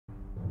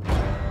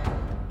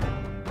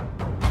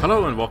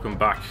Hello and welcome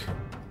back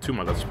to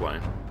my Let's Play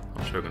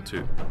on Shogun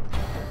 2.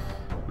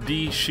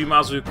 The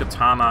Shimazu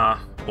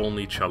Katana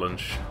Only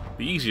challenge.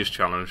 The easiest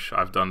challenge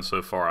I've done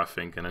so far, I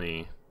think, in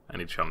any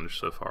challenge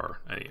so far.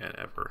 Any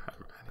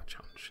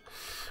challenge.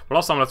 Well,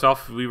 last time I left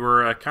off, we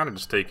were kind of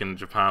just taking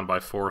Japan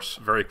by force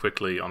very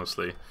quickly,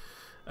 honestly.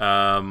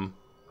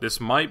 This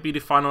might be the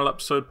final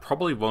episode,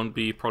 probably won't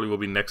be, probably will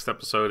be next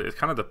episode. It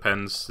kind of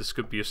depends. This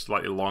could be a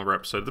slightly longer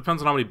episode. It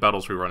depends on how many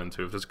battles we run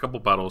into. If there's a couple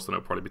battles, then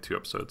it'll probably be 2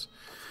 episodes.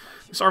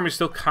 This army's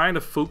still kind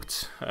of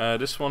fooked.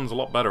 This one's a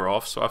lot better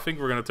off, so I think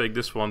we're going to take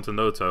this one to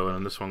Noto, and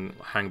then this one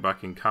hang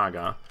back in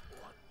Kaga.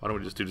 Why don't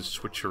we just do the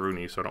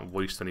switcheroonie so I don't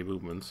waste any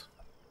movement?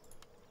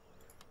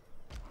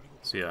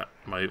 So yeah,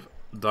 my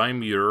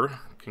daimyo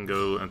can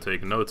go and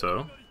take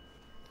Noto.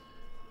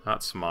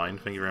 That's mine.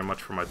 Thank you very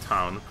much for my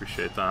town.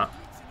 Appreciate that.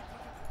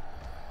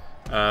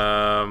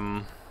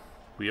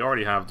 We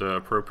already have the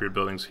appropriate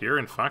buildings here.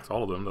 In fact,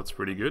 all of them. That's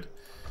pretty good.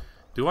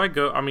 Do I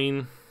go... I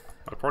mean...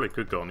 I probably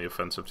could go on the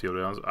offensive, to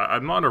be honest.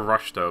 I'm not in a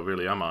rush, though,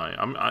 really, am I?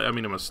 I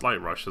mean, I'm a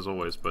slight rush, as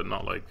always, but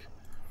not, like,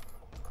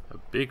 a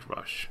big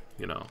rush,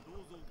 you know.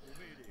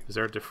 Is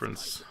there a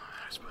difference?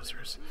 I suppose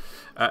there is.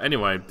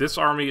 Anyway, this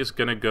army is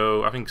gonna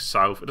go, I think,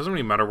 south. It doesn't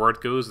really matter where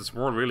it goes. It's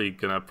more really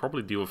gonna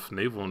probably deal with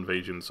naval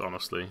invasions,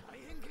 honestly.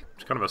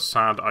 It's kind of a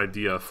sad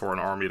idea for an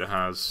army that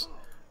has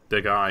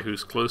the guy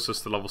who's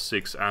closest to level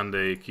 6 and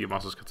a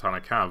Kiyomasu's Katana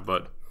Cav,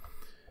 but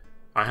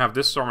I have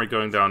this army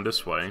going down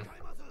this way.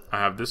 I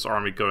have this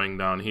army going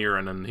down here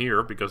and then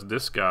here, because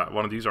this guy,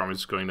 one of these armies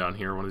is going down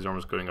here, one of these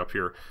armies is going up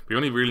here. We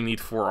only really need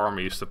 4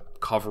 armies to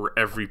cover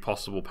every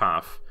possible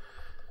path.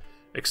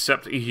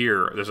 Except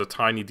here, there's a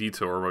tiny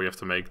detour where we have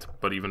to make,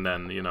 but even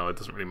then, you know, it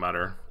doesn't really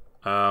matter.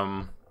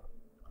 So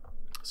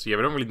yeah,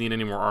 we don't really need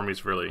any more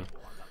armies, really.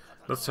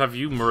 Let's have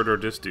you murder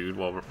this dude,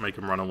 well, make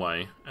him run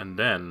away, and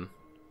then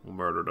we'll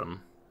murder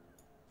them.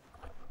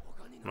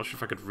 I'm not sure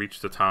if I could reach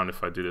the town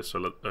if I do this,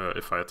 so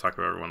if I attack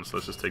everyone, so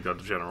let's just take out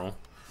the general.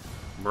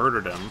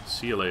 Murder them.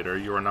 See you later.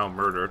 You are now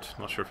murdered.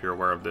 Not sure if you're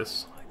aware of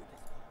this.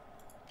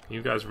 Can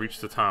you guys reach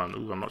the town?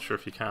 Ooh, I'm not sure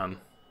if you can.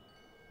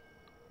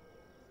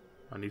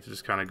 I need to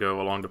just kind of go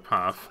along the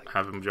path,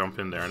 have him jump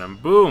in there, and then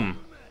boom!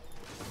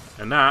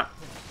 And that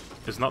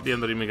is not the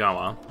end of the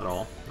Imagawa at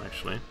all,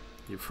 actually.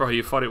 You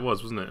thought it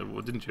was, wasn't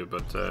it? Didn't you?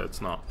 But it's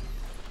not.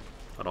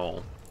 At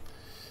all.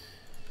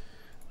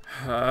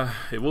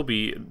 It will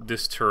be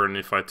this turn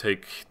if I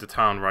take the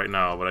town right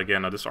now, but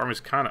again, this army's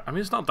kind of... I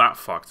mean, it's not that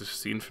fucked, it's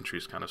just the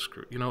infantry's kind of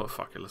screwed. You know what,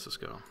 fuck it, let's just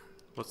go.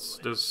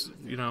 There's,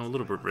 you know, a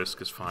little bit of risk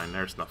is fine.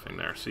 There's nothing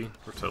there, see?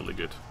 We're totally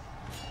good.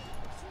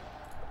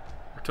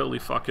 We're totally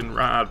fucking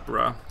rad,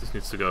 bruh. This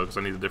needs to go, because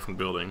I need a different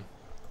building.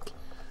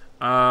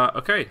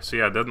 Okay, so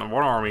yeah, then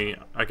one army...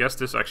 I guess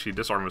this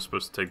army was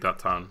supposed to take that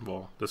town.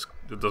 Well, it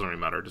doesn't really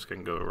matter, just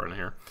can go around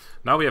here.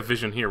 Now we have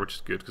vision here, which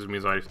is good, because it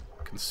means I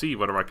can see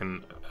whether I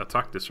can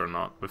attack this or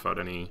not without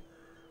any...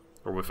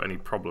 or with any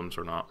problems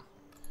or not.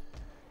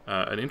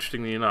 And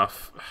interestingly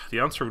enough, the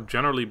answer would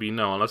generally be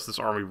no, unless this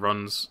army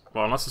runs...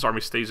 well, unless this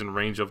army stays in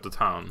range of the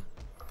town.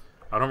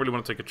 I don't really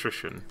want to take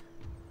attrition.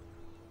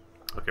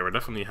 Okay, we're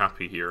definitely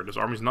happy here. This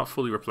army's not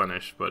fully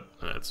replenished, but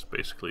it's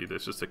basically...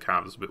 it's just a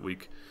cav that's a bit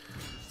weak.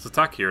 Let's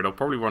attack here, they'll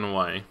probably run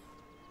away.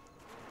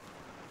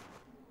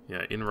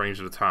 Yeah, in range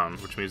of the town,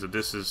 which means that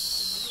this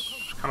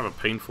is kind of a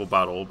painful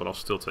battle, but I'll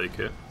still take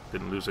it.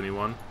 Didn't lose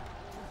anyone.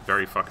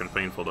 Very fucking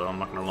painful though, I'm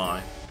not gonna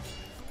lie.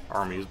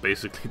 Army is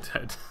basically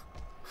dead.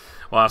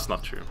 Well, that's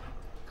not true.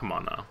 Come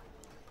on now.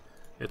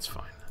 It's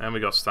fine. And we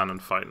got stand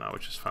and fight now,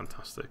 which is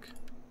fantastic.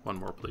 One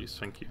more please,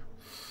 thank you.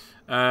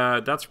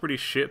 That's pretty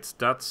shit.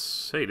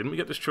 That's... hey, didn't we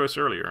get this choice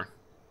earlier?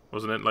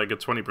 Wasn't it like a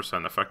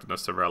 20%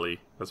 effectiveness to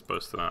rally as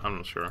opposed to that? I'm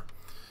not sure.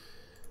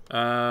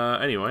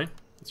 Anyway,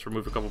 let's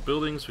remove a couple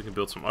buildings. We can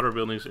build some other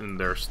buildings in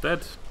their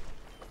stead.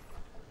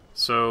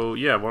 So,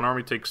 yeah, one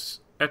army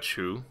takes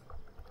Etchu.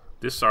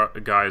 This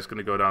guy is going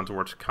to go down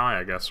towards Kai,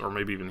 I guess, or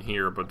maybe even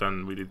here, but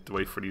then we need to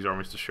wait for these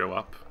armies to show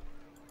up.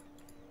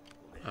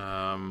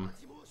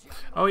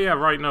 Oh, yeah,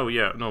 right, no,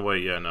 yeah, no,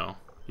 wait, yeah, no.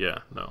 Yeah,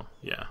 no,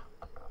 yeah.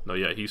 No,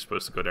 yeah, he's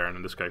supposed to go there, and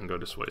then this guy can go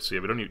this way. So,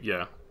 yeah, we don't need...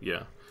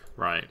 yeah,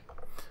 right.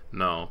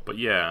 No, but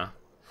yeah.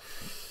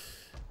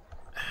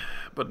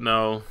 But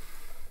no.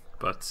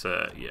 But,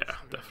 yeah,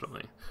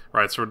 definitely.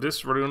 Right, so we're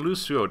going to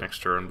lose Suo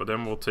next turn, but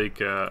then we'll take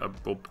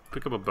we'll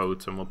pick up a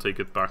boat, and we'll take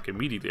it back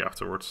immediately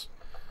afterwards.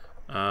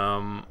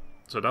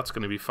 So that's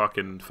going to be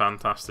fucking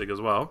fantastic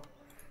as well.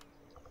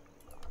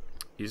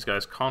 These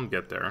guys can't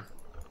get there,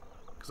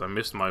 because I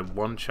missed my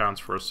one chance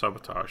for a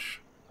sabotage.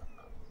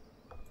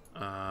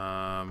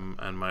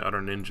 And my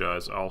other ninja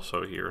is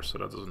also here, so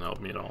that doesn't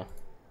help me at all.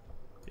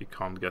 He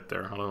can't get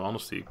there. Although,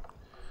 honestly,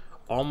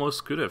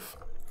 almost could have.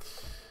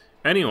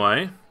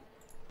 Anyway,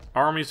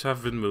 armies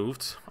have been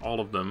moved. All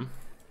of them.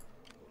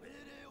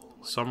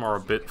 Some are a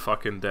bit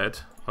fucking dead.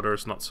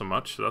 Others not so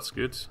much, so that's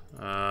good.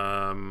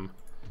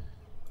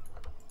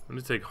 We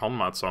need to take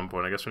Hanma at some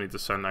point. I guess we need to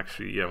send,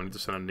 actually, yeah, we need to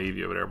send a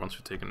navy over there once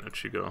we've taken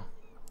Ichigo.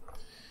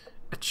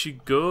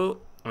 Ichigo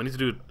I need to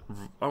do it.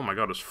 Oh my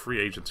god, there's 3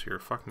 agents here.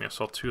 Fuck me, I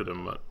saw 2 of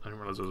them, but I didn't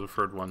realize there was a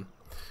 3rd one.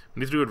 We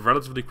need to do it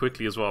relatively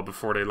quickly as well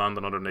before they land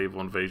another naval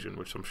invasion,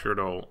 which I'm sure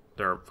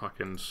they're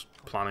fucking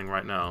planning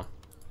right now.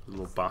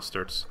 Little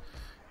bastards.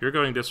 You're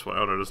going this way.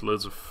 Oh no, there's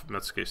loads of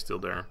Metsuke still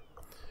there.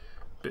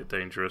 Bit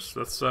dangerous.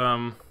 Let's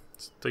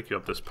take you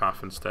up this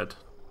path instead.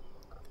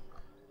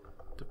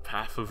 The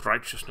path of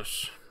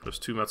righteousness. There's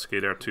 2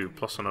 Metsuke there too,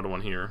 plus another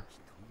one here.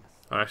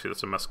 Oh, actually,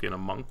 that's a Metsuke and a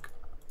monk.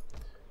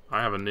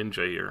 I have a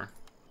ninja here.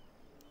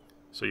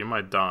 So you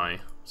might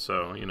die.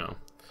 So, you know,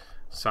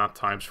 sad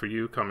times for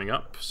you coming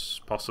up.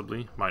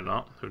 Possibly. Might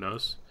not. Who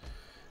knows.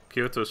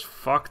 Kyoto's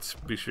fucked.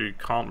 We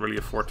can't really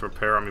afford to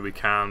repair. I mean, we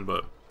can,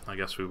 but I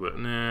guess we would.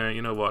 Nah,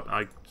 you know what?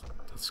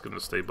 That's going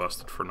to stay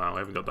busted for now. I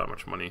haven't got that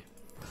much money.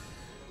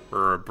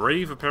 We're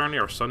brave, apparently.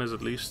 Our son is,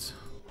 at least.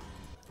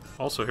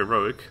 Also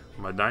heroic.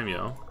 My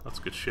daimyo. That's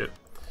good shit.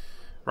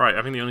 Right,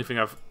 I think the only thing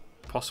I've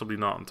possibly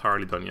not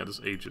entirely done yet is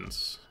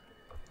agents.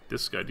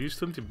 This guy. Do you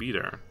still need to be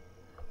there?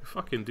 You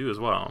fucking do as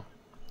well.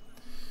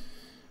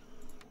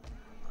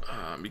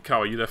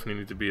 Mikawa, you definitely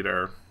need to be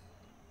there.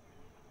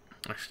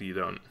 Actually, you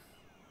don't.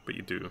 But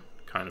you do.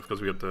 Kind of,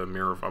 because we got the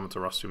mirror of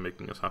Amaterasu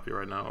making us happy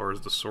right now. Or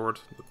is the sword?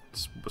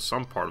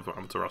 Some part of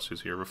Amaterasu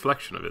is here.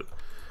 Reflection of it.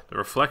 The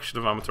reflection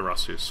of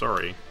Amaterasu.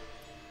 Sorry.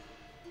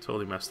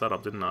 Totally messed that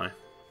up, didn't I?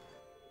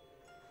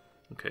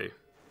 Okay.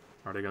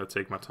 Are they going to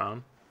take my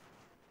town?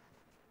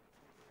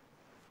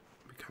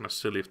 It'd be kind of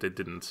silly if they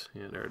didn't.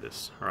 Yeah, there it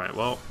is. Alright,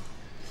 well,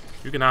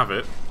 you can have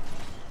it.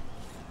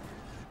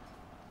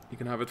 You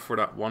can have it for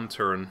that 1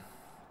 turn.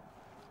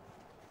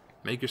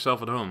 Make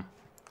yourself at home.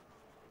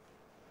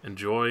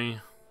 Enjoy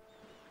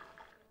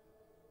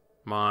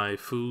my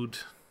food,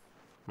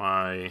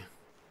 my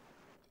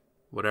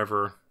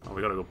whatever. Oh,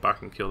 we gotta go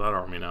back and kill that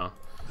army now.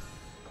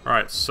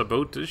 Alright,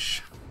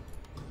 sabotage.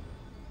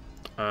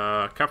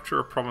 Capture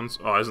a province.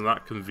 Oh, isn't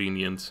that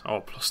convenient?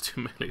 Oh, +2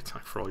 melee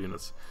attack for all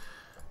units.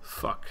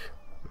 Fuck.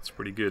 That's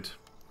pretty good.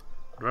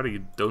 I'd rather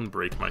you don't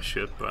break my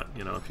shit, but,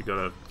 you know, if you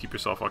gotta keep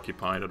yourself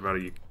occupied, I'd rather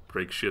you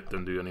break shit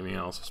than do anything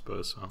else, I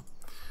suppose, so.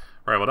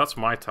 Alright, well, that's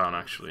my town,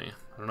 actually.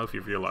 I don't know if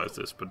you've realized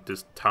this, but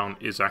this town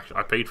is actually...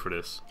 I paid for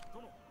this.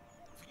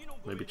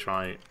 Maybe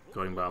try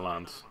going by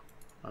land.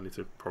 I need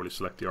to probably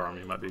select the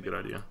army, might be a good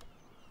idea.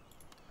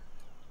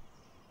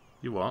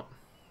 You what?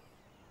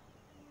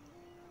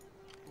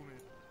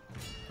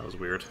 That was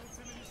weird.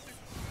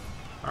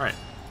 Alright.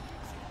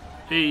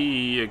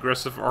 Hey,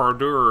 aggressive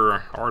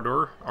ardor.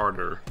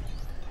 Ardor.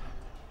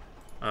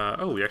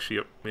 Oh, we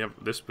have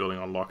this building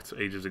unlocked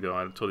ages ago.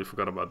 I totally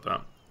forgot about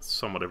that. It's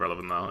somewhat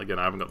irrelevant now. Again,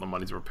 I haven't got the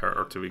money to repair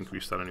or to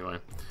increase that anyway.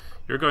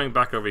 You're going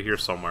back over here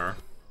somewhere.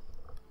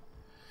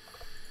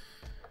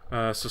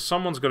 So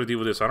someone's got to deal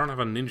with this. I don't have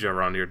a ninja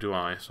around here, do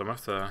I? So I'm going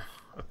to have to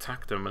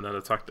attack them and then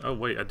attack... Oh,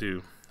 wait, I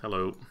do.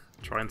 Hello.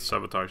 Try and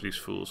sabotage these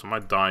fools. I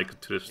might die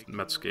to this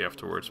Metsuke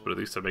afterwards, but at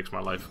least that makes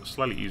my life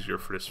slightly easier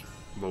for this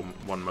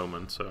one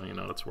moment. So, you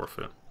know, that's worth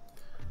it.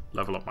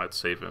 Level up might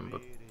save him,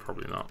 but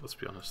probably not, let's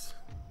be honest.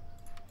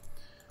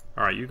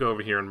 Alright, you go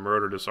over here and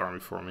murder this army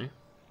for me.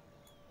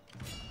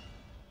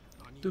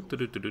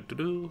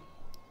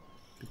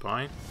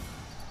 Goodbye.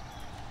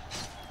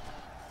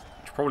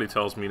 Which probably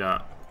tells me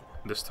that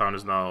this town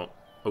is now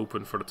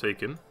open for the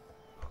taking.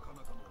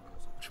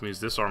 Which means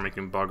this army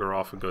can bugger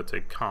off and go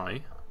take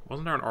Kai.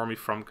 Wasn't there an army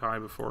from Kai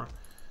before?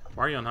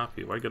 Why are you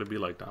unhappy? Why you gotta be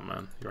like that,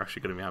 man? You're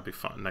actually gonna be happy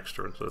next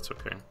turn, so that's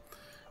okay.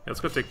 Yeah, let's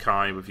go take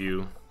Kai with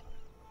you.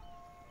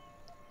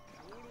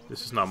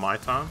 This is not my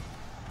town.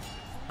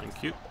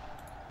 Thank you.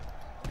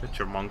 Get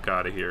your monk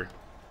out of here.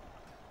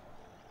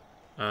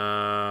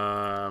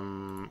 I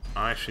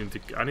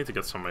need to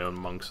get some of my own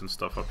monks and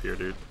stuff up here,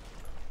 dude.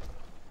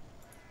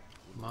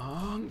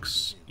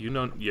 Monks! You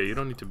don't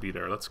need to be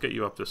there. Let's get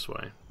you up this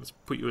way. Let's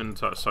put you in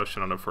South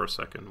Shinano for a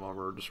second while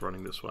we're just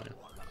running this way.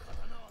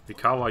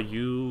 Mikawa,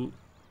 you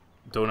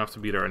don't have to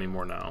be there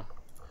anymore now.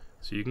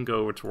 So you can go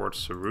over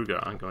towards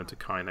Saruga. I'm going to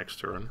Kai next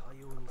turn.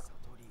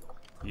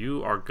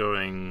 You are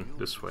going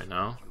this way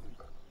now.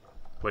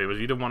 Wait, was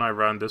you the one I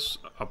ran this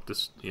up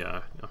this?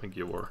 Yeah, I think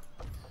you were.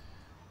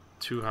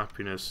 2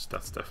 happiness,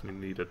 that's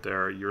definitely needed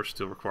there. You're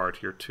still required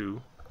here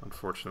too,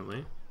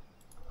 unfortunately.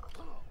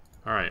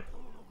 Alright.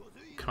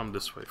 Come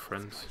this way,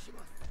 friends.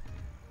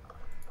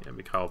 Yeah,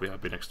 Mikhail will be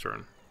happy next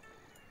turn.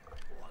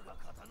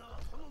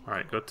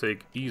 Alright, go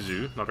take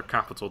Izu, another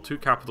capital. 2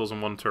 capitals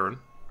in 1 turn.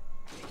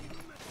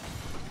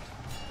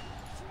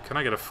 Can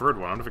I get a 3rd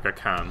one? I don't think I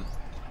can.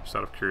 Just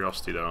out of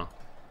curiosity, though.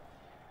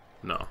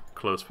 No.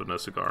 Close, but no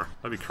cigar.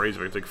 That'd be crazy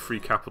if I could take 3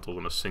 capitals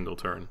in a single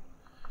turn.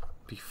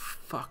 Be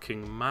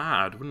fucking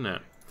mad, wouldn't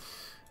it?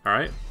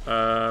 Alright. We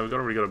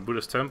already got a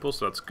Buddhist temple,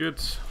 so that's good.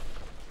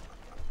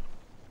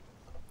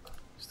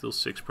 Still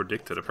 6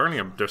 predicted.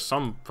 Apparently there's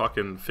some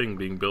fucking thing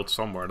being built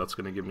somewhere that's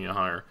going to give me a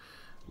higher.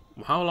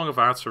 How long have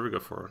I had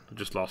Saruga for? I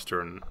just lost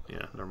her and...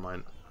 yeah, never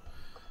mind.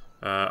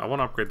 I want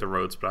to upgrade the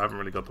roads, but I haven't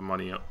really got the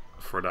money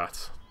for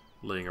that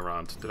laying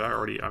around. Did I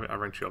already... I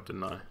ranked you up,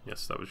 didn't I?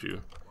 Yes, that was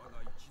you.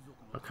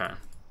 Okay.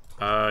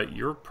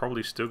 You're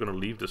probably still going to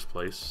leave this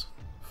place.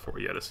 for...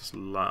 Yeah, this is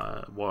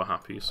well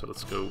happy, so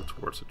let's go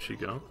towards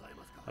Ichigo.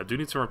 I do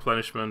need some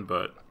replenishment,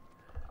 but...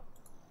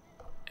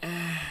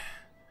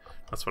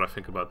 that's what I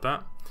think about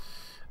that.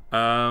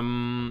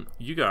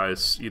 You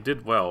guys, you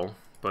did well,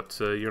 but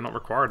you're not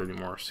required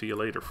anymore. See you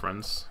later,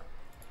 friends.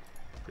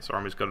 This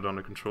army's got it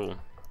under control.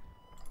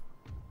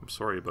 I'm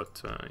sorry,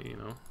 but, you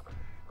know...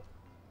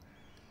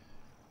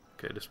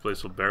 Okay, this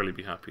place will barely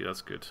be happy.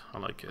 That's good. I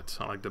like it.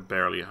 I like the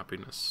barely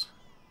happiness.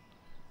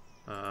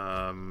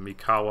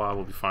 Mikawa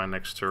will be fine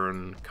next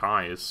turn.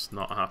 Kai is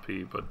not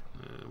happy, but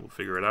we'll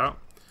figure it out.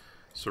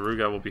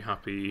 Saruga will be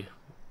happy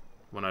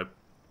when I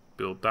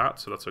build that,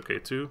 so that's okay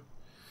too.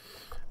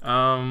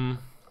 And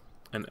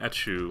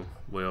Etchu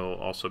will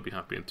also be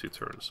happy in 2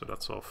 turns, so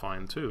that's all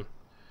fine too.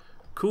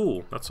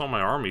 Cool. That's all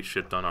my army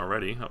shit done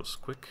already. That was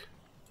quick.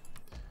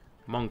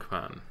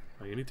 Monkman.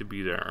 Oh, you need to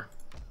be there.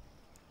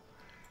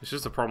 It's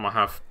just a problem. I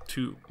have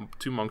two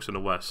monks in the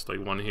west,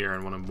 like one here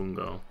and one in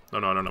Bungo. No,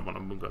 I don't have one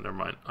in Bungo. Never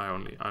mind. I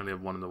only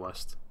have one in the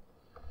west.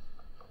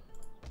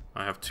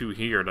 I have 2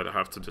 here that I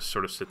have to just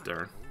sort of sit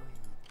there,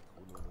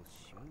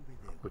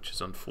 which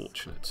is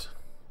unfortunate.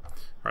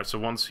 Alright, so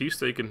once he's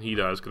taken,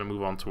 Hida is going to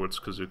move on towards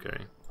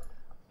Kazuke.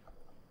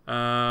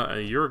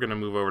 And you're going to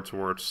move over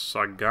towards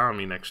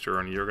Sagami next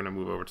turn, and you're going to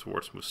move over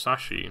towards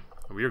Musashi.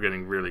 We are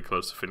getting really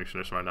close to finishing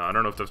this right now. I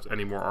don't know if there's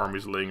any more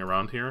armies laying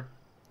around here.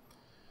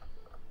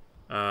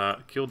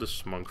 Kill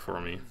this monk for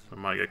me. I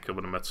might get killed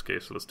with a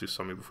Metsuke, so let's do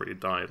something before you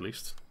die at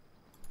least.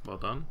 Well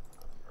done.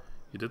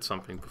 You did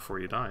something before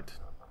you died.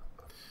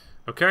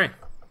 Okay.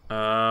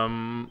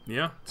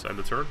 Yeah, let's end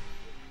the turn.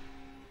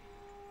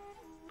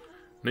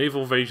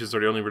 Naval invasions are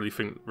the only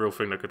real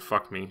thing that could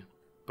fuck me.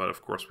 But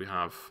of course we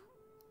have...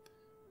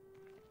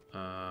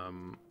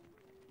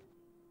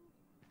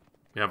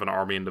 we have an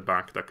army in the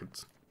back that could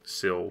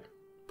sail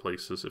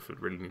places if it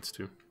really needs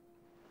to.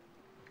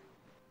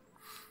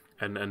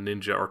 And a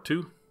ninja or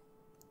 2.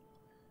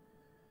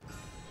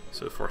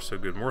 So far so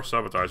good. More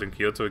sabotaging.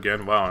 Kyoto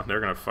again. Wow, they're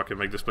gonna fucking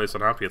make this place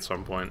unhappy at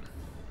some point.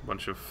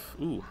 Bunch of...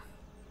 Ooh.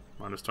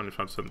 Minus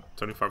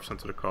 25%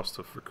 of the cost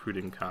of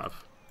recruiting Cav.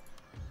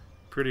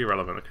 Pretty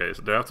irrelevant. Okay,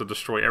 so they have to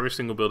destroy every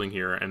single building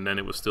here, and then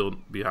it will still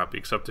be happy,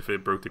 except if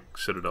it broke the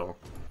Citadel.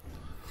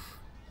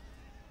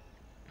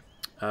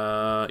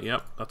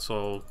 Yep, that's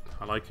all.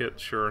 I like it,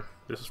 sure.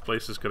 This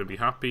place is gonna be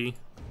happy.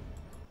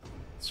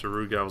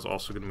 Saruga is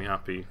also gonna be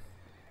happy.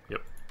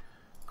 Yep.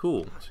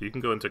 Cool. So you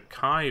can go into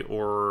Kai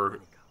or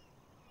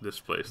this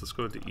place. Let's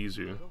go into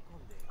Izu.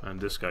 And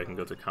this guy can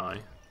go to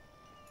Kai.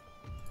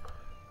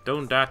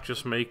 Don't that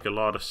just make a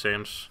lot of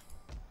sense?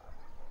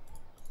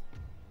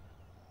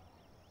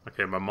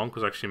 Okay, my monk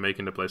was actually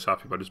making the place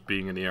happy by just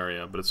being in the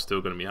area, but it's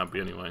still going to be happy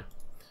anyway.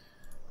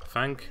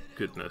 Thank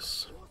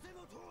goodness.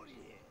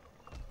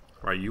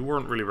 Right, you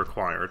weren't really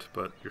required,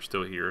 but you're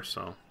still here,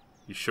 so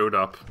you showed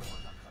up.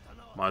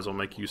 Might as well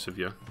make use of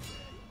you.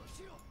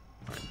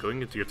 Right,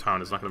 going into your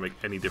town is not going to make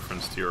any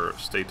difference to your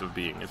state of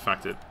being. In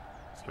fact, it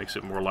makes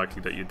it more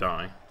likely that you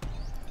die.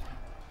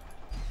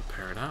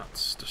 Repair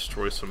that.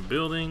 Destroy some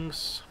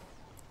buildings.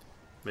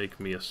 Make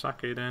me a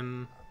sake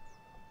then.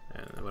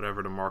 And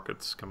whatever the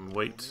markets can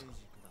wait.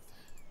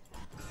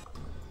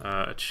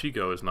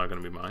 Ichigo is not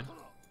going to be mine.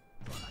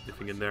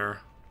 Anything in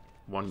there?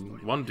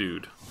 One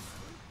dude.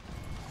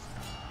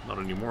 Not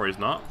anymore, he's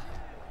not.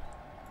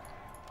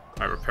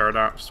 Alright, repair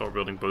that. Start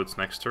building boats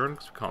next turn,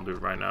 because we can't do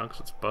it right now, because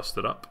it's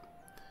busted up.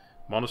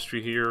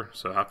 Monastery here,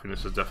 so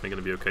happiness is definitely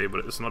going to be okay,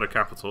 but it's not a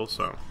capital,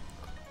 so...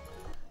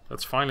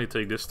 Let's finally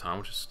take this town,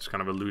 which is just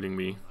kind of eluding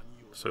me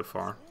so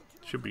far.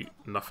 Should be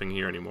nothing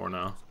here anymore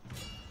now.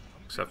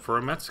 Except for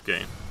a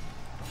Metsuke.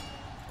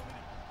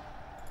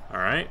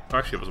 Alright. Oh,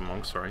 actually, it was a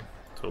monk, sorry.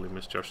 Totally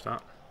misjudged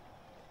that.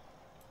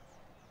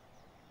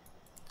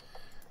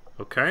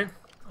 Okay.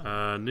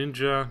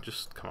 Ninja,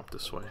 just come up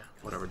this way.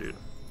 Whatever, dude.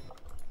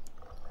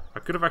 I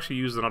could have actually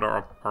used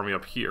another army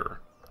up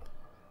here.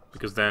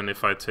 Because then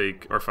if I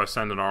take, or if I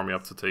send an army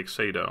up to take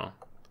Sado,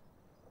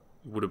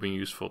 it would have been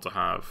useful to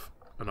have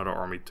another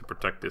army to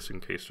protect this in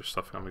case there's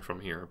stuff coming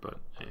from here, but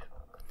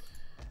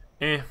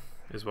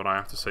is what I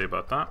have to say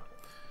about that.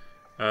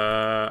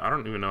 I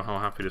don't even know how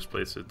happy this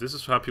place is. This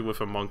is happy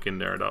with a monk in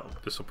there.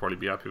 This will probably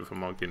be happy with a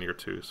monk in here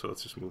too, so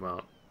let's just move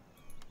out.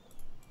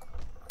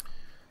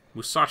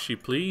 Musashi,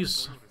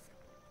 please.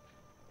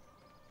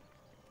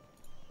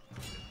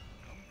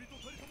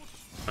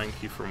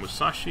 Thank you for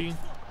Musashi.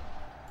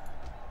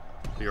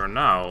 We are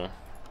now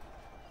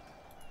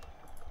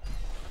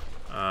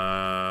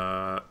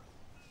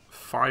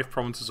 5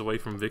 provinces away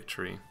from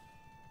victory.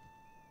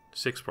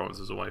 6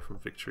 provinces away from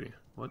victory.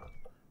 What?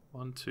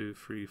 1, 2,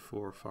 3,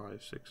 4,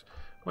 5, 6.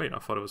 Wait, I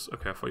thought it was...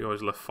 Okay, I thought you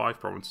always left 5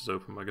 provinces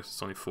open. I guess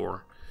it's only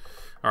 4.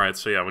 Alright,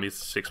 so yeah, we need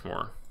 6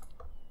 more.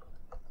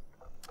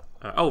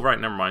 Oh, right,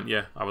 never mind.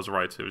 Yeah, I was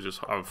right. It was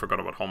just... I forgot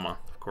about Homa,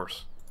 of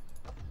course.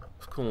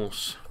 Of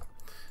course.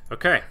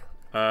 Okay.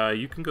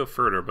 You can go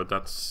further, but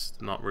that's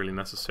not really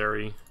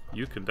necessary.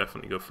 You can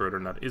definitely go further,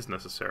 and that is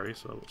necessary,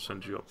 so I'll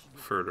send you up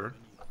further.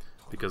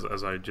 Because,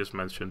 as I just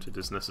mentioned, it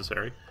is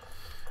necessary.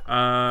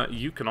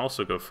 You can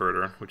also go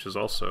further, which is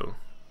also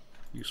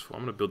useful.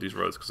 I'm gonna build these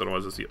roads because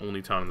otherwise it's the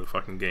only town in the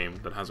fucking game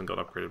that hasn't got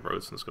upgraded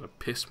roads, and it's gonna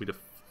piss me the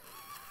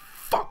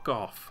fuck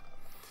off.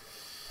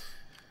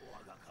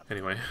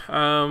 Anyway,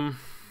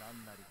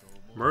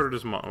 murder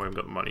this monk. Oh, I haven't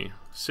got money.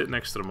 Sit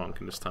next to the monk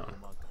in this town.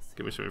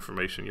 Give me some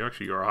information.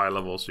 You're a high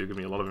level, so you give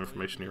me a lot of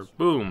information here.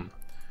 Boom!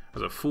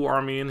 There's a full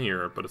army in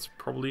here, but it's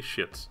probably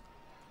shit.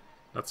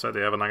 That said,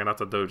 they have a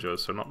Naginata dojo,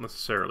 so not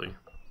necessarily.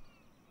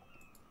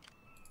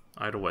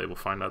 Either way, we'll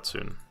find out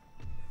soon.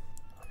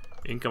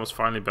 Income is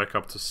finally back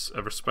up to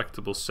a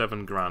respectable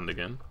 7 grand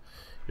again.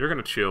 You're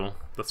gonna chill.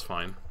 That's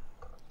fine.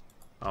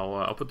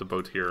 I'll put the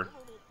boat here.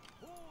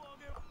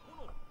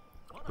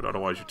 But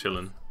otherwise, you're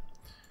chilling.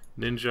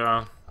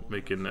 Ninja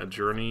making a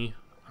journey.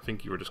 I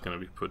think you were just gonna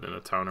be put in a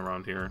town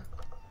around here.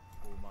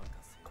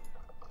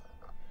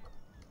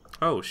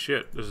 Oh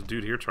shit! There's a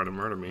dude here trying to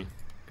murder me.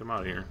 Get him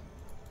out of here.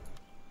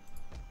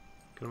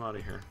 Get him out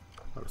of here.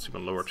 Oh, that's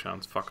even lower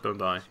chance. Fuck! Don't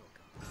die.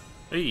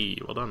 Hey,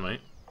 well done,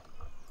 mate.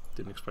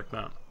 Didn't expect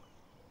that.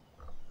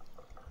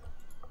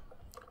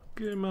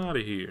 Get him out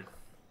of here.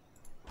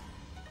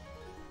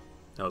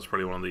 That was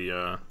probably one of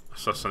the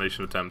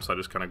assassination attempts I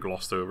just kind of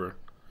glossed over.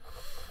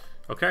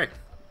 Okay.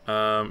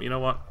 You know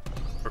what?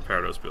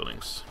 Repair those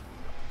buildings.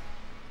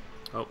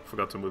 Oh,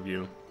 forgot to move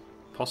you.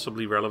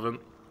 Possibly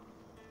relevant.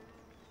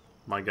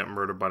 Might get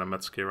murdered by the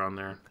Metsuke around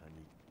there.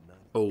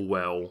 Oh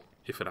well,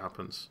 if it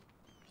happens.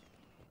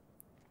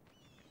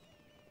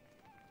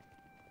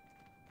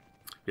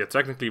 Yeah,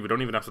 technically we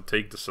don't even have to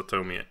take the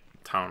Satomi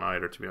town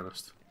either, to be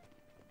honest.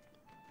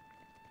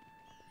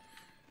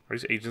 Are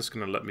these agents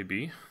gonna let me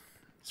be?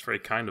 It's very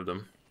kind of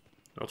them.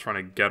 They're all trying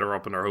to gather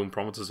up in their home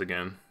provinces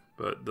again,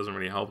 but it doesn't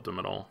really help them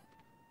at all.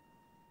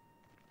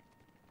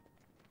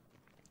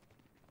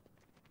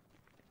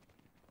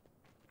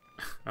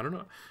 I don't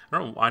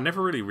know. I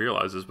never really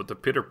realized this, but the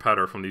pitter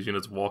patter from these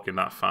units walking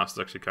that fast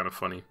is actually kind of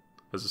funny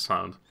as a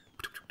sound.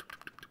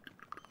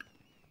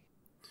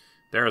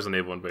 There is a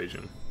naval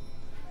invasion.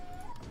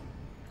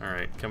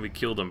 Alright, can we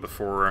kill them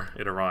before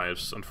it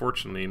arrives?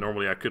 Unfortunately,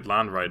 normally I could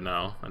land right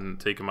now and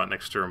take them out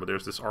next turn, but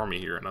there's this army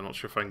here, and I'm not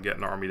sure if I can get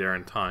an army there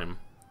in time.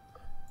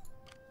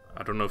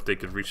 I don't know if they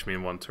could reach me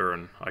in 1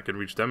 turn. I could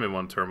reach them in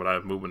 1 turn, but I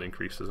have movement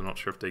increases. I'm not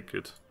sure if they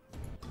could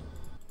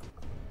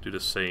do the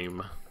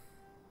same.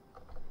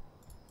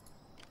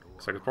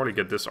 So I could probably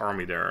get this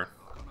army there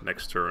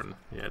next turn.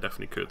 Yeah,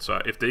 definitely could.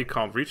 So if they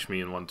can't reach me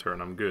in 1 turn,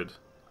 I'm good.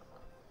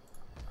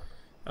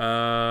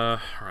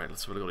 Alright,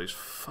 let's have a look at these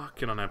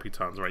fucking unhappy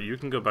towns. Right, you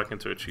can go back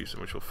into a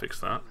chieftain, which will fix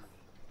that.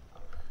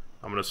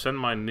 I'm gonna send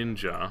my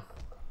ninja,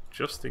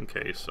 just in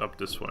case, up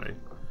this way.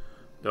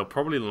 They'll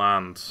probably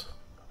land...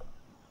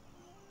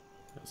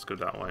 Let's go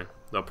that way.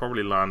 They'll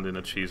probably land in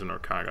a cheese or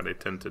Kaga. They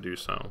tend to do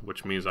so,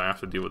 which means I have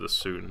to deal with this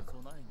soon.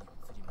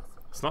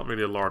 It's not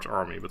really a large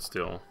army, but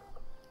still.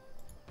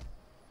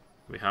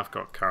 We have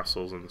got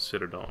castles in the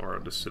Citadel, or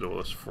the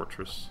Citadel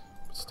fortress,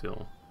 but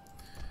still.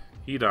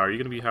 Hida, are you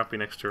going to be happy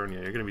next turn? Yeah,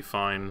 you're going to be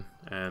fine.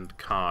 And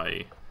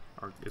Kai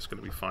is going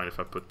to be fine if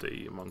I put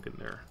the monk in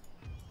there.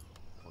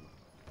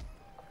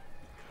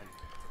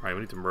 Alright,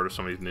 we need to murder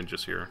some of these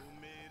ninjas here.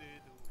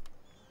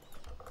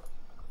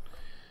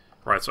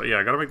 Right, so yeah,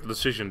 I gotta make the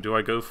decision. Do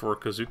I go for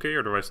Kazuke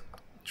or do I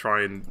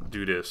try and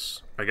do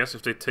this? I guess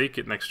if they take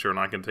it next turn,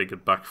 I can take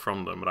it back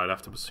from them, but I'd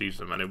have to besiege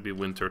them, and it would be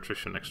winter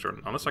attrition next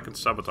turn. Unless I can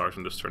sabotage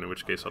them this turn, in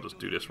which case I'll just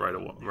do this right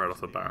off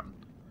the bat.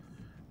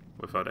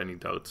 Without any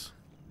doubt.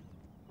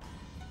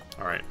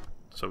 Alright,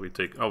 so we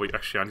take... Oh,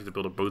 actually, I need to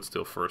build a boat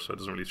still first, so it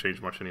doesn't really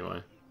change much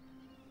anyway.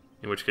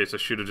 In which case, I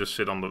should have just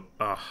sit on the...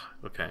 Ah,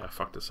 okay, I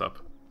fucked this up.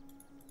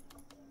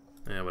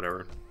 Yeah,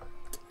 whatever.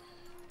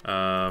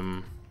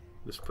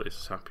 This place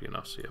is happy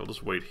enough, so yeah, we'll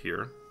just wait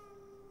here.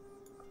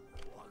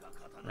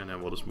 And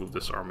then we'll just move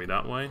this army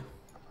that way.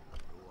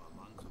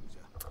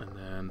 And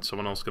then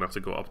someone else is going to have to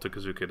go up to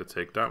Kazuke to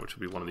take that, which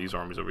will be one of these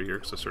armies over here,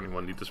 because I certainly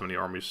won't need this many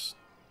armies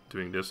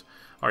doing this.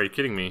 Oh, are you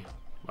kidding me?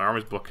 My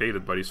army's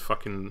blockaded by these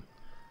fucking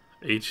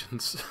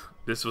agents.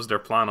 This was their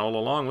plan all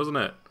along, wasn't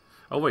it?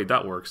 Oh wait,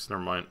 that works.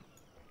 Never mind.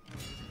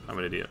 I'm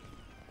an idiot.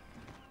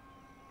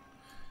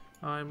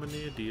 I'm an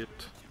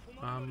idiot.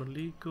 I'm a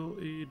legal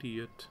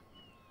idiot.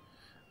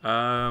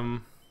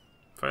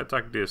 If I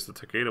attack this, the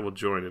Takeda will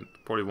join. It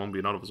probably won't be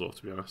an auto-resolve,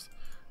 to be honest.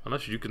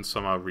 Unless you can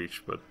somehow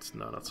reach, but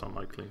no, that's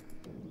unlikely.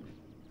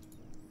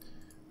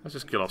 Let's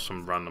just kill off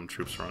some random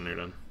troops around here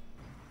then.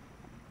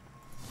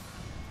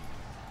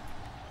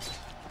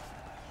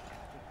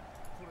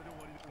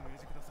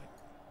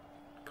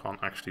 Can't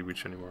actually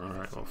reach anywhere.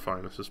 Alright, well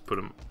fine, let's just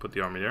put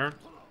the army there.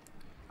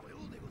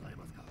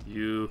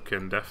 You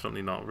can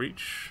definitely not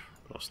reach,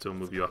 but I'll still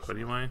move you up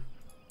anyway.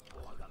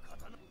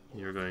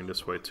 You're going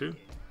this way too.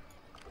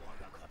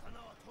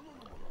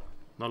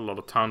 Not a lot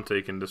of town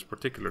taking this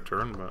particular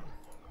turn, but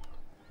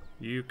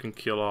you can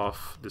kill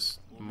off this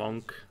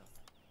monk.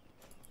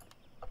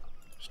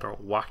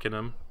 Start whacking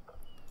him.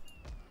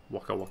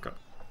 Waka waka.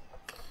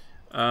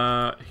 Okay,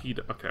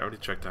 I already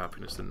checked the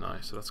happiness, didn't I?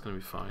 So that's gonna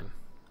be fine.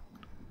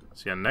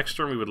 So yeah, next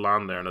turn we would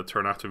land there, and the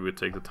turn after we would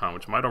take the town,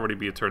 which might already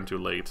be a turn too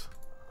late.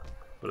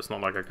 But it's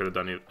not like I could have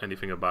done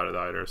anything about it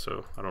either,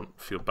 so I don't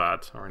feel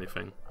bad or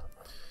anything.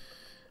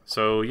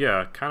 So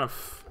yeah, kind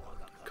of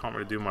can't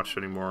really do much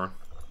anymore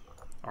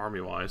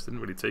army-wise. Didn't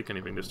really take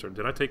anything this turn.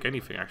 Did I take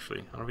anything,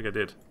 actually? I don't think I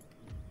did.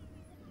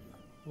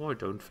 Oh, I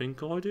don't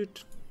think I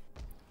did.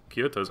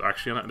 Kyoto's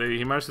actually on it.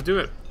 He managed to do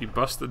it. He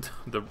busted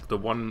the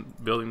one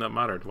building that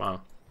mattered.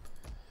 Wow.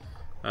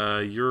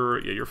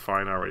 You're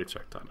fine. I already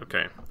checked that.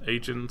 Okay.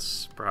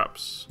 Agents,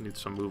 perhaps need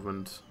some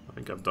movement. I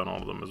think I've done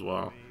all of them as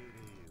well.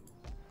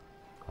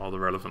 All the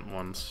relevant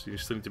ones. You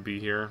still need to be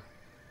here.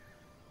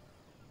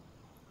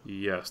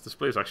 Yes, this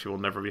place actually will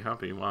never be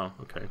happy. Wow,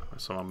 okay. I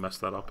somehow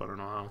messed that up. I don't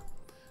know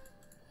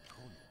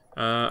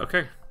how.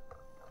 Okay.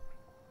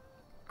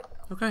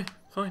 Okay,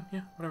 fine.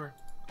 Yeah, whatever.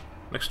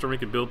 Next turn we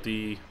can build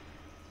the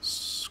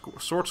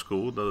sword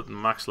school, the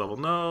max level.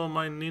 No,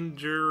 my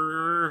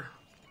ninja.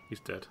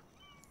 He's dead.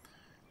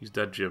 He's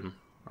dead, Jim.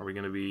 Are we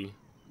going to be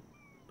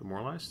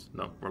demoralized?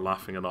 No, we're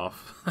laughing it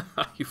off.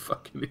 You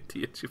fucking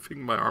idiot. You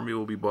think my army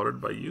will be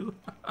bothered by you?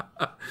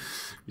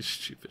 You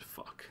stupid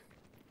fuck.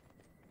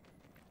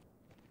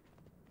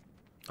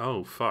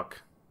 Oh,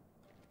 fuck.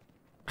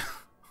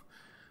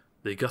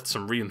 They got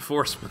some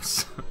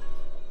reinforcements.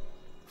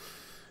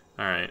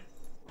 Alright.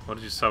 What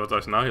did you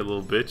sabotage now, you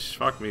little bitch?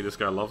 Fuck me, this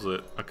guy loves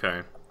it.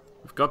 Okay.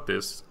 We've got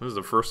this. This is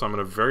the first time in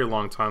a very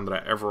long time that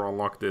I ever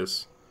unlocked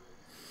this.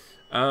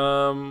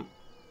 Normally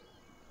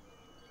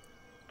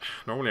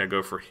I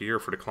go for here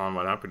for the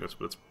clan-wide happiness,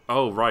 but it's...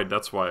 Oh, right,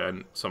 that's why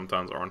I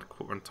sometimes aren't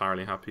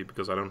entirely happy,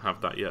 because I don't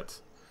have that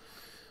yet.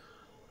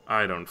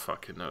 I don't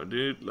fucking know,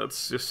 dude.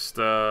 Let's just,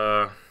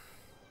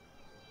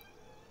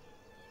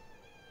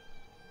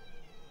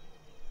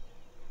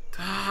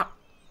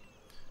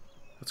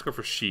 Let's go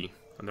for Shi.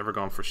 I've never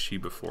gone for Shi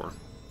before.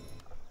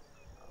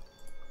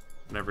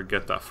 Never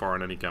get that far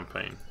in any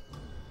campaign.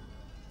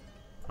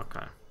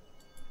 Okay.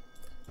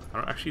 I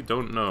actually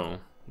don't know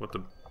what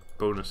the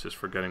bonus is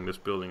for getting this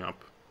building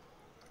up.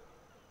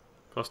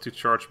 +2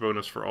 charge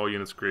bonus for all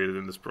units created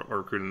in this or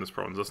recruited in this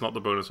province. That's not the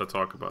bonus I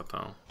talk about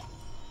though.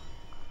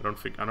 I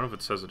don't know if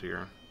it says it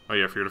here. Oh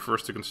yeah, if you're the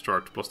first to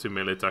construct, +2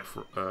 melee attack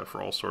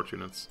for all sword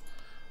units,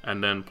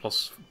 and then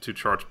 +2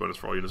 charge bonus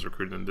for all units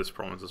recruited in this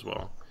province as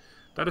well.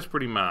 That is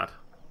pretty mad.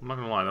 I'm not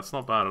gonna lie, that's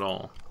not bad at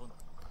all.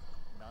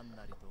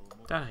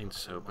 That ain't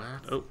so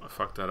bad. Oh, I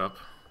fucked that up.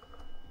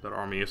 That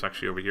army is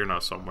actually over here now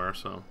somewhere,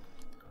 so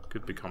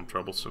could become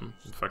troublesome.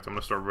 In fact, I'm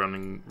gonna start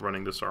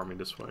running this army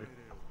this way.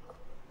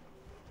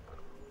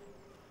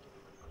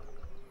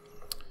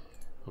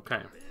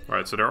 Okay.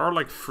 Alright, so there are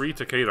like 3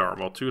 Takeda,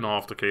 well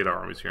 2.5 Takeda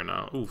armies here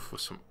now. Oof,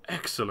 with some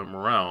excellent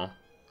morale.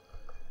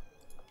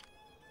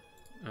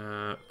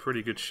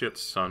 Pretty good shit,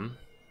 son.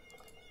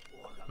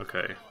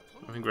 Okay.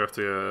 I think we have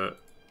to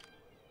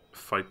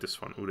fight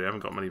this one. Ooh, they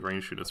haven't got many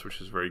range units,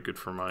 which is very good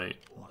for my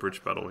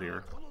bridge battle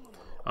here.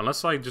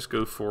 Unless I just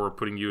go for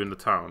putting you in the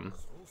town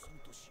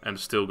and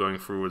still going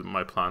through with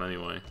my plan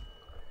anyway.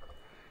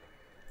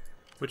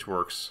 Which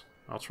works.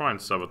 I'll try and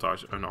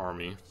sabotage an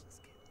army.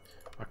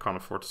 I can't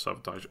afford to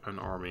sabotage an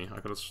army. I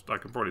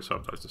can probably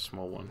sabotage the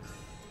small one.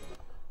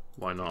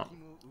 Why not?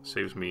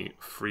 Saves me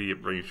 3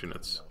 range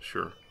units.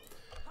 Sure.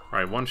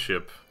 Alright, one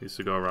ship needs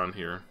to go around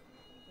here.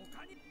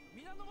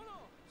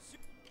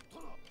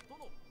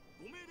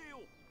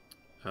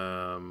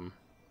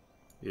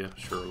 Yeah,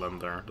 sure, let him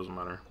there. Doesn't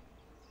matter.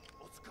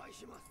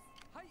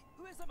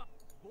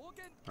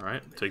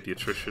 Alright, take the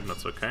attrition.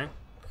 That's okay.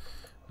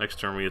 Next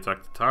turn we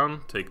attack the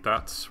town, take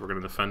that. We're going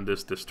to defend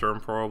this turn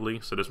probably.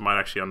 So this might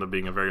actually end up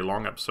being a very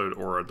long episode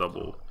or a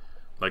double,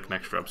 like an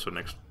extra episode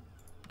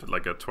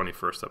like a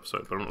 21st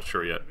episode, but I'm not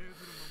sure yet.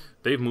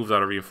 They've moved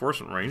out of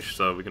reinforcement range,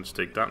 so we can just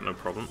take that, no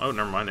problem. Oh,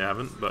 never mind, they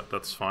haven't, but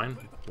that's fine.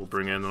 We'll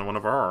bring in one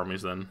of our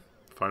armies then.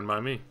 Fine by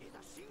me.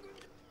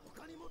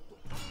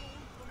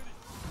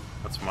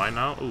 That's mine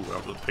now? Ooh,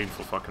 that was a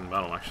painful fucking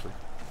battle actually.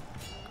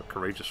 Got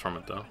courageous from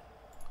it though.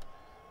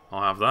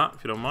 I'll have that,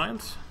 if you don't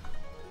mind.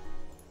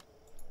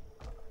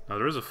 Now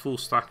there is a full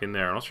stack in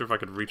there. I'm not sure if I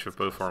could reach with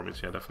both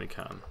armies. Yeah, I definitely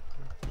can.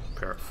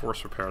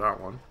 Force repair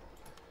that one.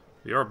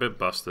 We are a bit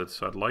busted,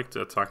 so I'd like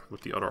to attack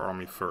with the other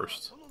army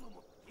first.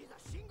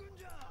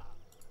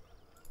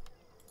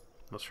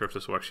 Not sure if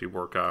this will actually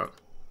work out.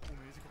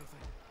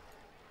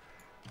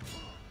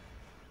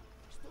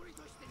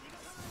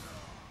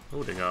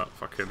 Oh, they got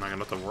fucking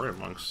Naginata warrior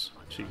monks.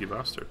 Cheeky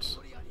bastards.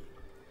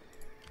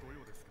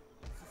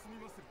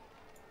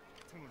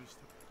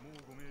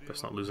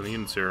 Best not lose any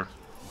units here.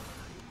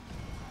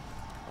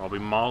 I'll be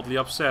mildly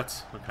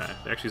upset. Okay,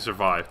 they actually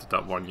survived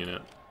that one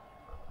unit.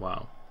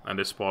 Wow. And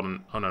they spawned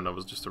in... Oh no, it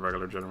was just a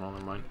regular general,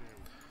 never mind.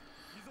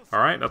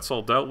 Alright, that's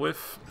all dealt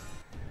with.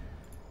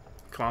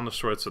 Clan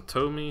destroyed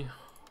Satomi.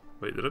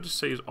 Wait, did I just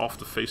say he's off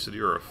the face of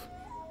the earth?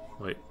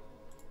 Wait.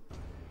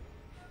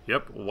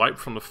 Yep, wiped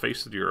from the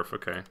face of the earth,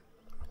 okay.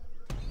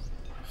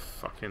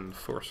 Fucking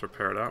force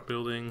repair that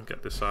building.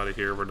 Get this out of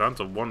here. We're down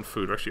to 1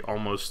 food. We're actually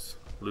almost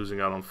losing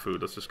out on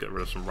food. Let's just get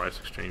rid of some rice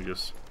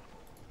exchanges.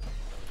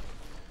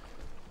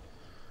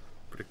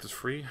 Predict is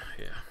free?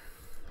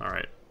 Yeah.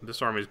 Alright,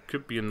 this army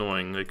could be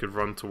annoying. They could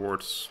run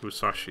towards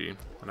Musashi,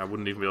 and I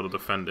wouldn't even be able to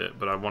defend it,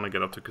 but I want to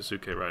get up to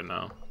Kazuke right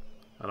now.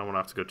 I don't want to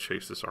have to go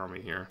chase this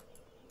army here.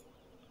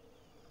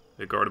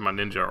 They guarded my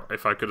ninja.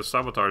 If I could have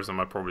sabotaged them,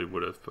 I probably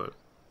would have, but...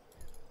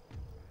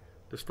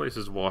 This place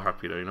is wall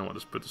happy though. You know what,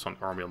 just put this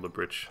army on the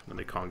bridge, and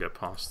they can't get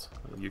past.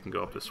 You can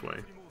go up this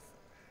way.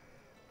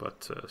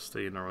 But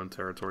stay in our own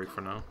territory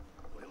for now.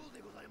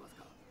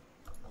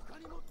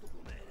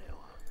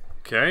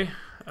 Okay,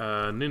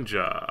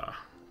 ninja.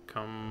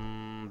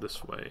 Come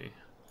this way.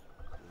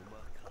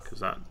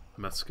 Because that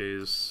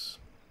Metsuke's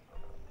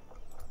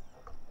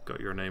got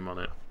your name on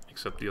it,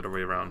 except the other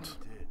way around.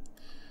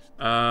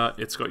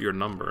 It's got your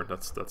number.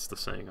 That's the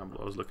saying I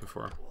was looking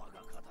for.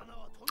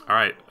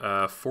 Alright,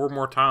 4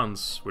 more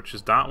towns, which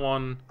is that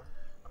one,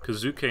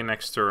 Kazuke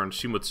next turn,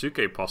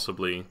 Shimotsuke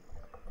possibly,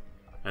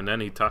 and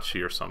then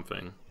Hitachi or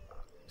something.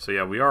 So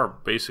yeah, we are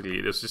basically,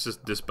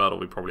 this battle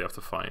we probably have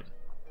to fight.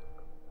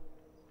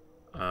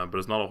 But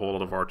there's not a whole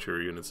lot of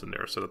archery units in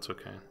there, so that's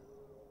okay.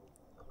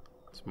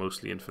 It's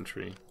mostly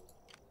infantry.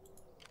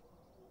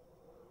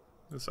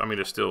 I mean,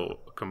 there's still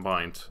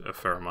combined a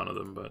fair amount of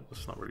them, but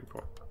it's not really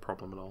a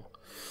problem at all.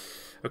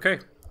 Okay,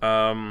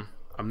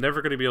 I'm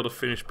never going to be able to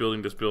finish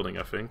building this building,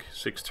 I think.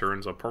 6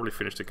 turns, I'll probably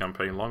finish the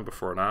campaign long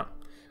before that.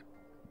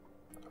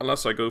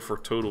 Unless I go for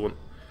total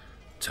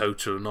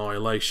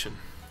annihilation.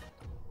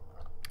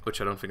 Which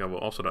I don't think I will.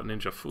 Also, that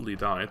ninja fully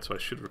died, so I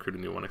should recruit a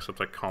new one,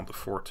 except I can't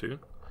afford to.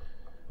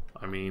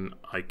 I mean,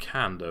 I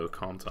can though,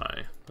 can't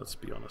I? Let's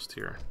be honest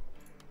here.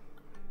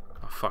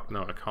 Oh fuck,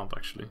 no, I can't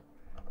actually.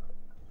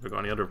 Have I got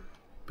any other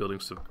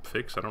buildings to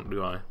fix? I don't,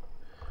 do I?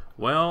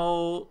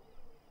 Well...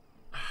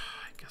 I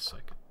guess I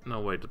could... No,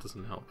 wait, that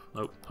doesn't help.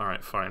 Nope,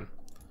 alright, fine.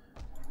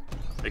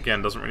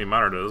 Again, doesn't really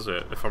matter though, does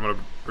it? If I'm gonna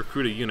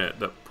recruit a unit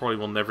that probably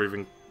will never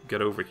even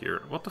get over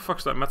here. What the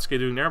fuck's that Metsuke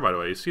doing there, by the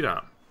way? You see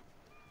that?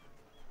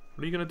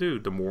 What are you gonna do?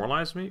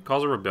 Demoralize me?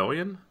 Cause a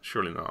rebellion?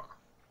 Surely not.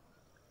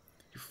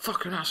 You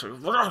fucking asshole.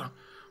 I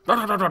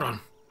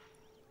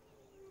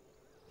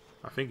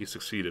think he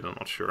succeeded, I'm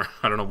not sure.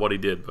 I don't know what he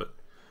did, but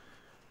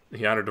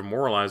he either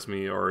demoralized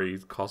me or he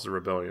caused a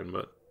rebellion,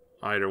 but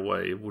either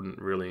way, it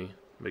wouldn't really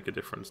make a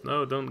difference.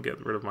 No, don't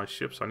get rid of my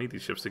ships. I need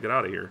these ships to get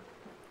out of here.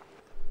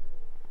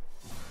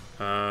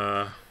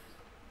 Nah.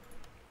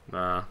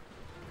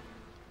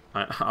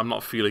 I'm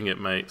not feeling it,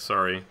 mate.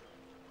 Sorry.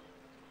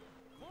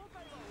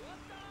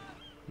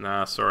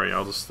 Nah, sorry.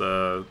 I'll just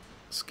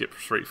skip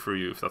straight through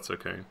you if that's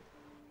okay.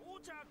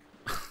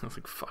 I was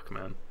like, fuck,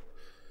 man.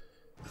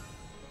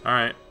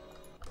 Alright.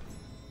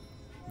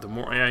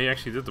 Yeah, he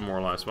actually did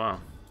demoralize. Wow.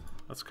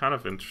 That's kind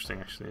of interesting,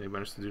 actually. He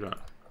managed to do that.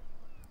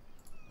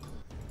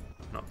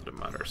 Not that it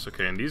matters.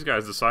 Okay, and these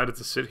guys decided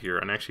to sit here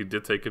and actually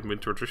did take him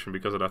into attrition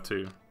because of that,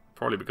 too.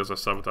 Probably because I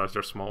sabotaged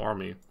their small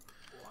army.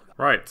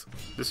 Right.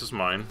 This is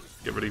mine.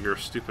 Get rid of your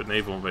stupid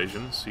naval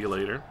invasion. See you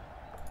later.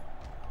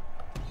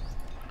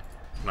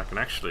 And I can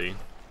actually...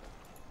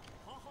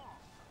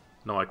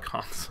 No, I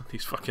can't.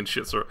 These fucking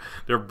shits are...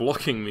 They're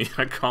blocking me.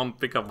 I can't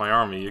pick up my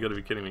army. You gotta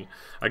be kidding me.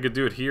 I could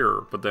do it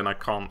here, but then I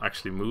can't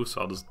actually move,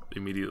 so I'll just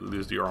immediately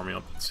lose the army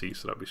up at sea,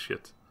 so that'd be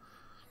shit.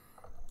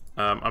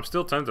 I'm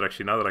still tempted,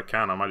 actually. Now that I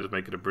can, I might just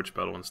make it a bridge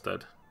battle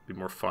instead. Be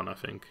more fun, I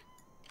think.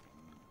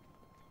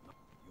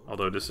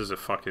 Although this is a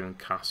fucking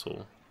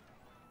castle.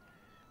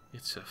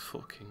 It's a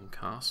fucking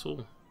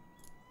castle.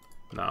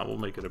 Nah, we'll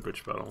make it a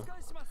bridge battle.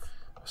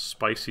 A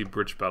spicy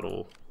bridge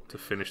battle to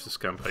finish this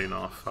campaign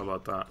off. How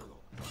about that?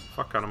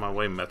 Fuck out of my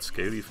way,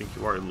 Metsuke. Who do you think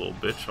you are, you little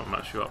bitch? I'll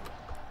match you up.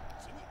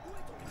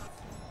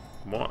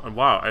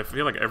 Wow, I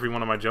feel like every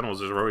one of my generals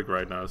is heroic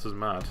right now. This is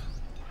mad.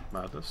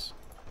 Madness.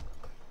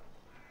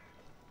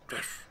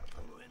 This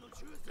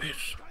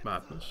is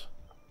madness.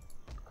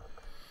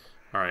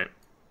 Alright.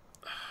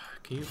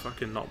 Can you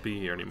fucking not be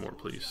here anymore,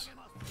 please?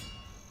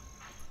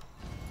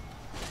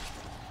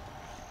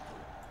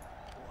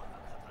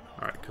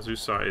 Alright,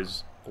 Kazusa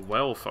is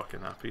well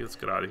fucking happy. Let's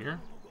get out of here.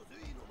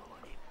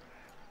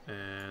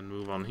 And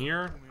move on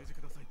here.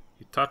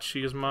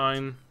 Hitachi is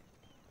mine.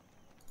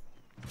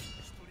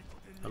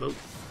 Hello.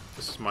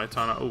 This is my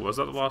town. Oh, was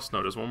that the last?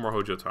 No, there's one more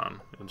Hojo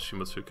town in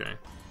Shimotsuke.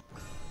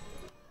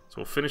 So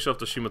we'll finish off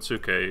the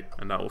Shimotsuke,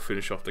 and that will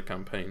finish off the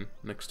campaign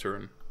next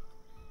turn.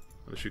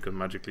 Unless you can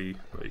magically...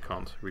 Well, you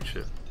can't reach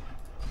it.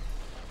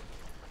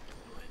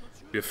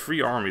 We have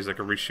 3 armies that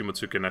can reach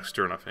Shimotsuke next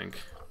turn, I think.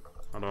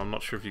 Although I'm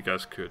not sure if you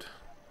guys could.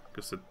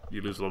 Because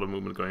you lose a lot of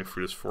movement going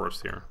through this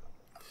forest here.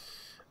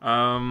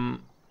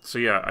 So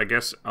yeah, I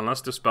guess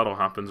unless this battle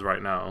happens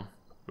right now,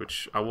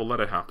 which I will let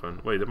it happen.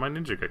 Wait, did my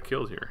ninja get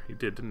killed here? He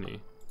did, didn't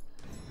he?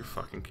 You're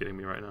fucking kidding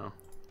me right now.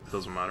 It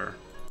doesn't matter.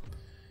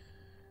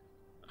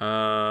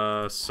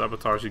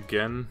 Sabotage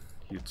again.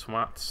 You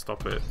twat,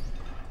 stop it.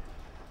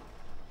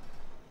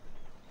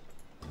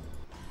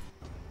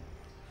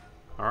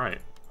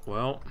 Alright,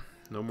 well,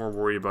 no more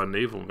worry about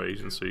naval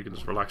invasion, so you can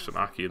just relax on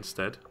Aki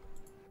instead.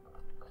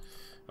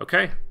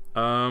 Okay,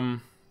 I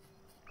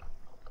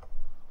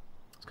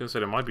was gonna say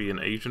there might be an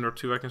agent or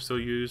 2 I can still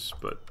use,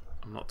 but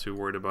I'm not too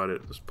worried about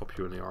it. Just pop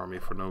you in the army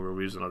for no real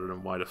reason other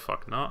than why the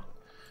fuck not.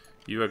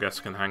 You, I guess,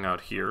 can hang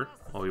out here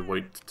while we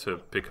wait to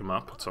pick him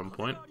up at some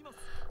point.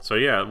 So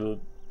yeah,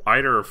 we'll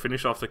either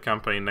finish off the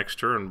campaign next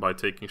turn by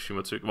taking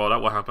Shimazu. Well,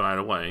 that will happen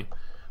either way.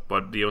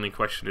 But the only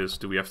question is,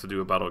 do we have to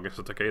do a battle against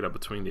the Takeda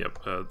between the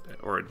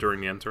or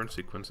during the end turn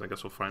sequence? I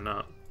guess we'll find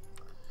out.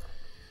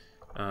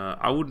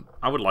 I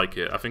would like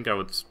it. I think I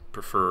would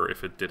prefer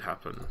if it did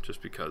happen,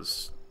 just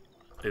because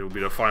it would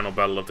be the final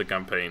battle of the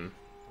campaign,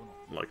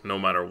 like no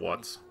matter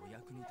what.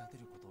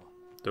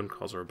 Don't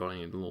cause our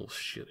rebellion, you little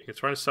shit. You're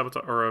trying to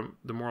sabotage or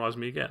demoralize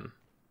me again.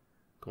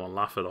 Come on,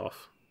 laugh it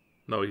off.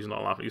 No, he's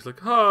not laughing. He's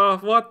like, ah,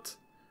 what?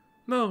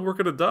 No, we're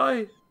gonna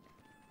die.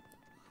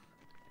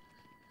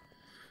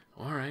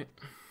 Alright.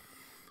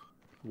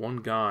 One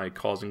guy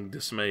causing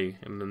dismay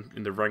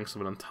in the ranks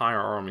of an entire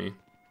army.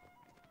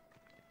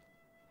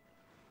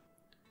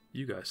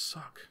 You guys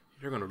suck.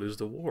 You're gonna lose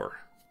the war.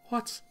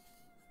 What?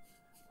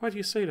 Why do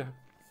you say that?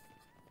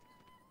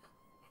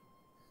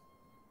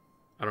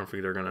 I don't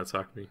think they're gonna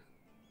attack me.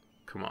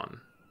 Come on.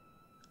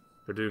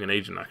 They're doing an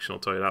agent action, I'll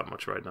tell you that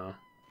much right now.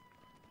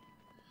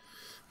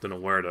 Don't know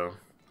where though.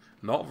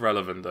 Not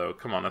relevant though.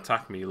 Come on,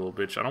 attack me, you little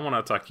bitch. I don't want to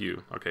attack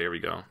you. Okay, here we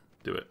go.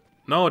 Do it.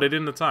 No, they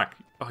didn't attack.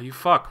 Oh, you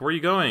fuck. Where are you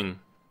going?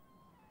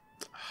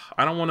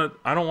 I don't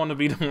want to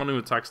be the one who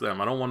attacks them.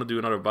 I don't want to do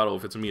another battle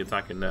if it's me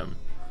attacking them.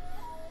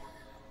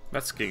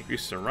 That's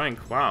increased in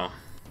rank. Wow.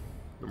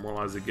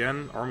 Demoralized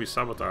again. Army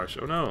sabotage.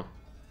 Oh no.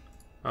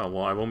 Oh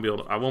well, I won't be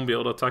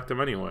able to attack them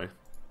anyway.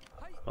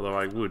 Although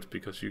I would,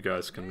 because you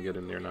guys can get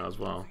in there now as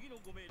well.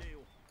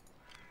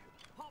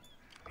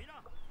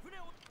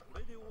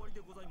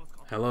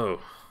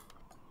 Hello.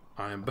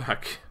 I am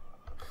back.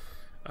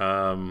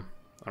 I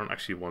don't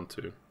actually want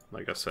to.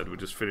 Like I said, we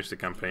just finished the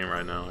campaign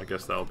right now. I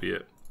guess that'll be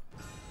it.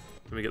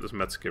 Let me get this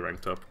Metsuke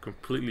ranked up.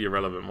 Completely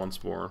irrelevant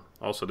once more.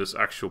 Also, this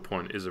actual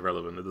point is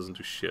irrelevant. It doesn't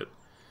do shit.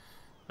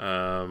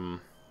 I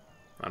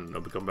don't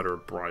know, become better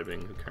at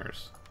bribing. Who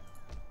cares?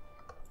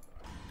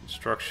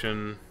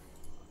 Construction.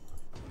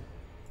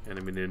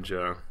 Enemy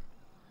ninja.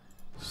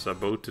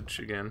 Sabotage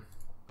again.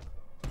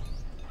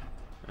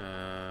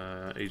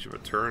 Age of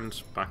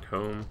Returns. Back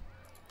home.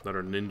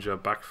 Another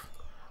ninja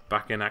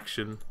back in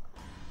action.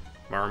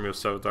 Mario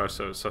sabotage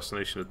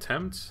assassination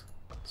attempt.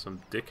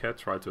 Some dickhead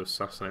tried to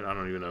assassinate. I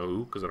don't even know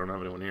who, because I don't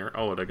have anyone here.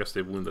 Oh, I guess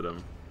they wounded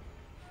him.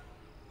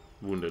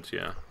 Wounded,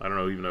 yeah. I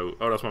don't even know.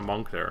 Oh, that's my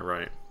monk there,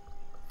 right.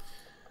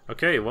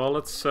 Okay, well,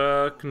 let's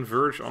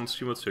converge on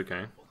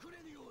Shimotsuke.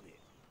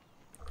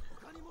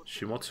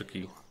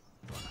 Shimotsuki.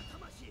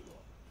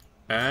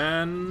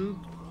 And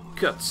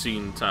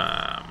cutscene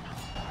time.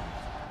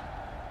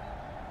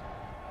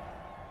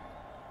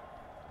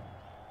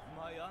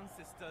 My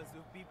ancestors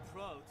will be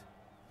proud.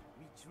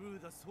 We drew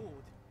the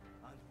sword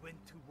and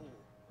went to war.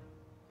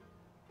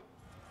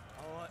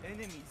 Our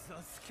enemies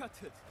are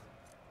scattered.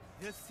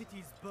 Their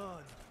cities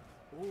burn.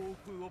 All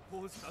who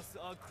opposed us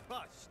are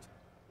crushed.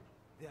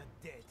 Their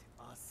dead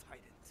are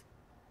silent.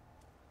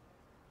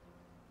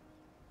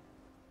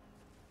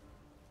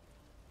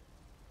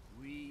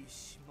 We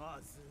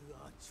Shimazu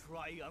are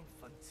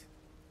triumphant.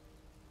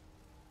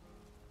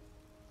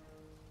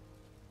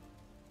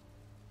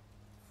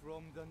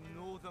 From the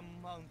northern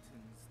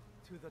mountains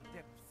to the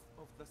depths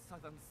of the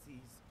southern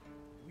seas,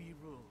 we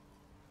rule.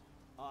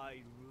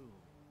 I rule.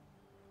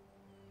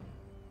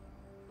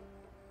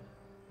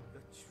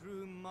 The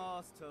true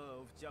master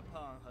of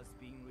Japan has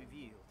been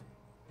revealed.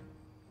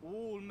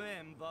 All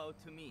men bow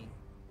to me,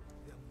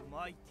 the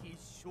mighty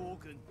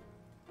Shogun.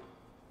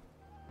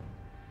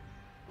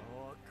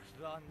 Our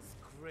clan's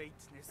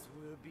greatness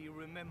will be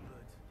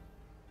remembered.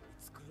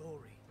 Its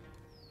glory,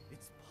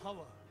 its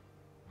power.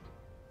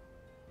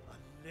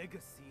 A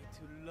legacy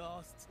to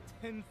last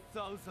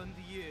 10,000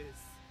 years.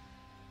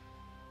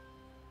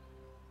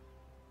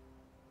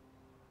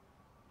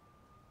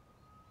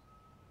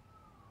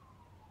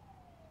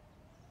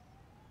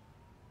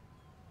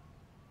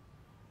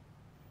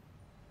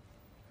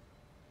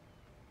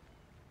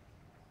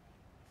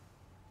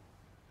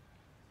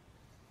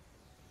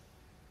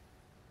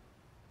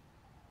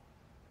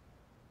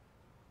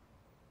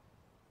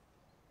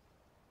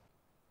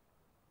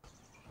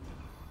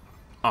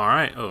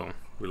 Alright, oh,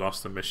 we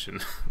lost the mission.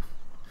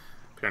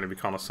 Apparently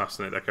we can't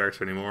assassinate that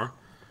character anymore.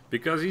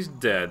 Because he's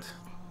dead.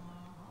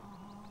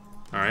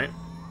 Alright,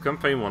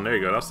 campaign 1, there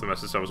you go, that's the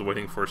message I was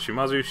waiting for.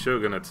 Shimazu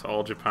Shogunate,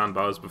 all Japan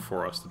bows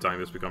before us. The time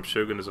has become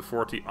Shogun is a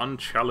 40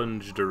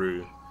 unchallenged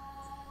Daru.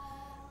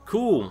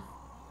 Cool!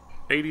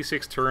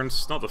 86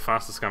 turns, not the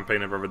fastest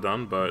campaign I've ever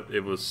done, but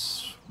it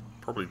was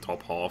probably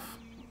top half.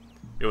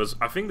 It was,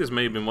 I think this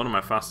may have been one of my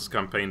fastest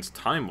campaigns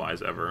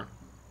time-wise ever.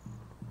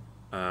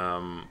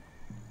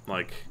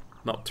 Like,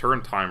 not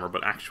turn timer,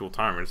 but actual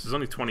timer. This is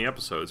only 20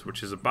 episodes,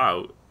 which is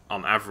about,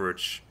 on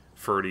average,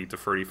 30 to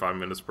 35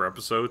 minutes per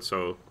episode,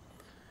 so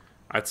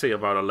I'd say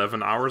about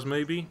 11 hours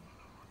maybe,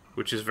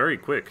 which is very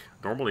quick.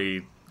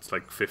 Normally, it's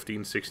like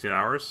 15, 16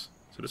 hours,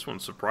 so this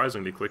one's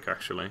surprisingly quick,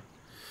 actually.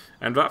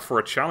 And that for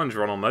a challenge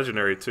run on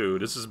Legendary, too.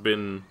 This has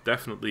been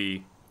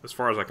definitely, as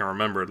far as I can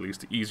remember at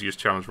least, the easiest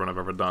challenge run I've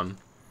ever done.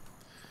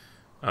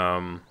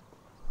 I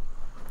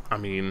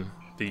mean,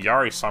 The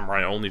Yari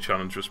Samurai only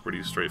challenge was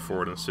pretty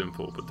straightforward and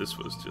simple, but this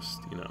was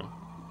just, you know...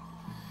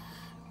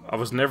 I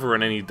was never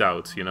in any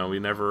doubt, you know, we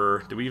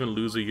never... Did we even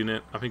lose a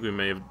unit? I think we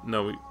may have...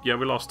 No, yeah,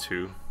 we lost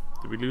 2.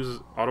 Did we lose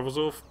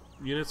Autoresolve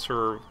units,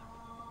 or...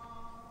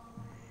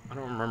 I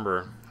don't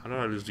remember. How did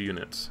I lose the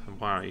units? And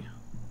why?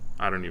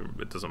 I don't even...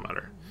 It doesn't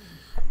matter.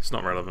 It's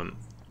not relevant.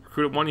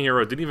 Recruited 1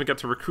 hero. Didn't even get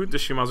to recruit the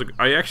Shimazu...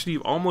 I actually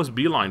almost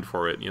beelined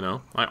for it, you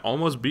know? I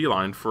almost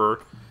beelined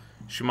for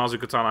Shimazu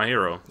Katana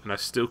hero, and I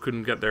still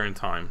couldn't get there in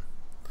time.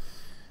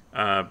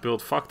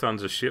 Built fuck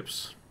tons of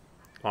ships.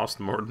 Lost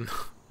more than...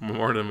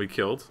 more than we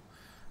killed.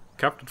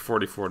 Captured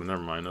 44,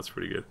 never mind, that's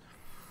pretty good.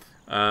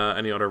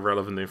 Any other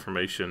relevant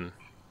information?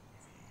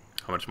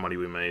 How much money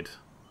we made?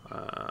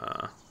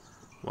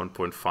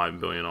 1.5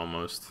 billion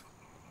almost.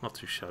 Not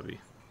too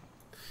shabby.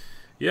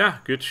 Yeah,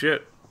 good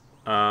shit.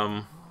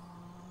 That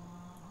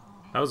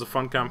was a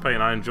fun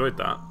campaign. I enjoyed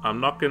that. I'm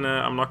not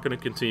gonna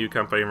continue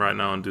campaign right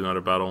now and do another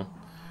battle.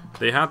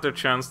 They had their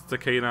chance,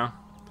 Takeda.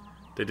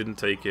 They didn't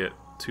take it.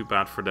 Too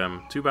bad for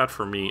them. Too bad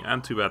for me,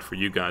 and too bad for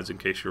you guys. In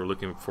case you were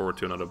looking forward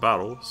to another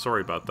battle. Sorry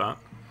about that.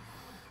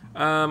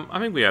 I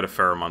think we had a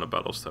fair amount of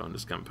battles though in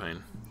this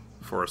campaign,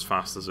 for as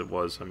fast as it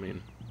was. I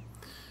mean.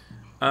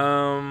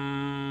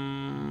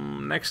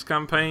 Next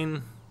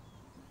campaign.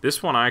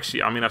 This one I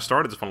mean I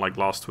started this one like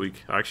last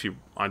week. I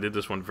did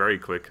this one very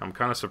quick. I'm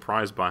kind of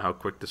surprised by how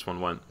quick this one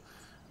went.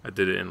 I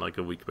did it in like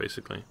a week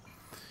basically.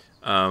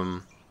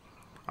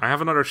 I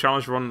have another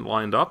challenge run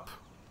lined up,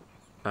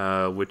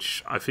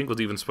 which I think was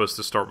even supposed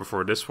to start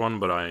before this one,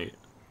 but I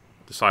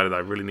decided I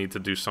really need to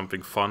do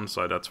something fun,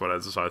 so that's why I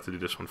decided to do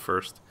this one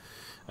first.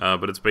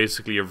 But it's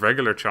basically a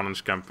regular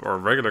challenge or a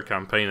regular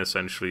campaign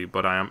essentially,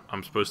 but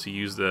I'm supposed to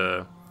use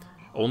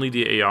only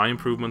the AI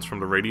improvements from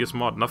the Radius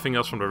mod, nothing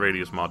else from the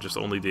Radius mod, just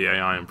only the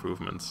AI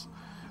improvements,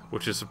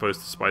 which is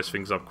supposed to spice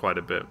things up quite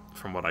a bit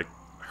from what I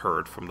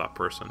heard from that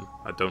person.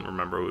 I don't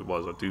remember who it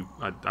was.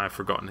 I've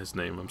forgotten his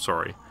name. I'm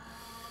sorry.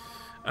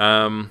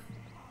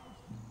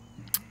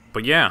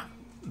 But yeah,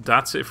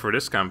 that's it for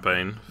this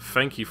campaign.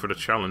 Thank you for the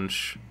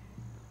challenge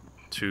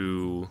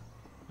to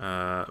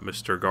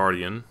Mr.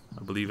 Guardian,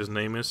 I believe his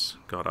name is.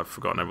 God, I've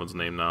forgotten everyone's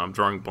name now. I'm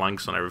drawing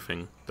blanks on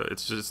everything.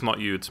 It's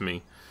not you, it's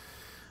me.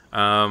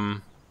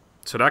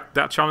 So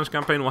that challenge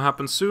campaign will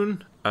happen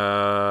soon.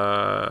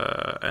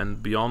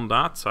 And beyond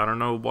that, I don't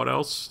know what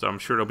else. I'm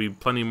sure there'll be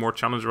plenty more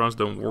challenge runs,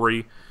 don't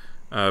worry.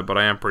 But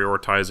I am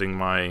prioritizing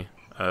my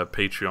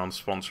Patreon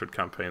sponsored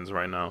campaigns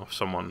right now. If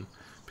someone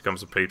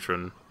becomes a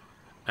patron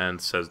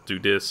and says do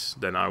this,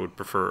 then I would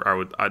prefer,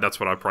 that's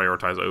what I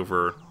prioritize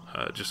over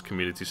just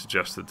community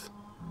suggested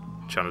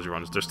challenge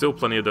runs. There's still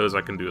plenty of those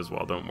I can do as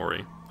well, don't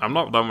worry. I'm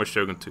not done with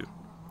Shogun 2,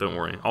 don't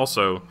worry.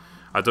 Also,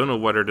 I don't know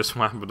whether this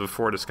will happen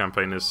before this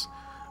campaign is,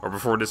 or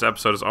before this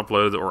episode is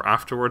uploaded or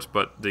afterwards,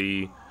 but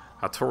the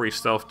Hattori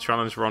Stealth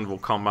Challenge run will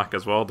come back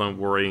as well, don't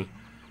worry.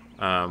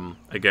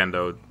 Again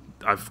though,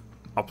 I've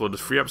uploaded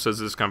 3 episodes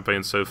of this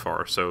campaign so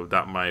far, so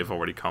that may have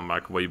already come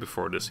back way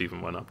before this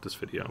even went up, this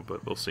video,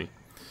 but we'll see.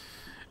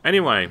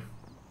 Anyway,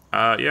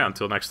 yeah,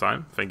 until next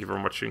time, thank you very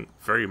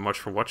much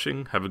for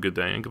watching, have a good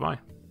day and goodbye.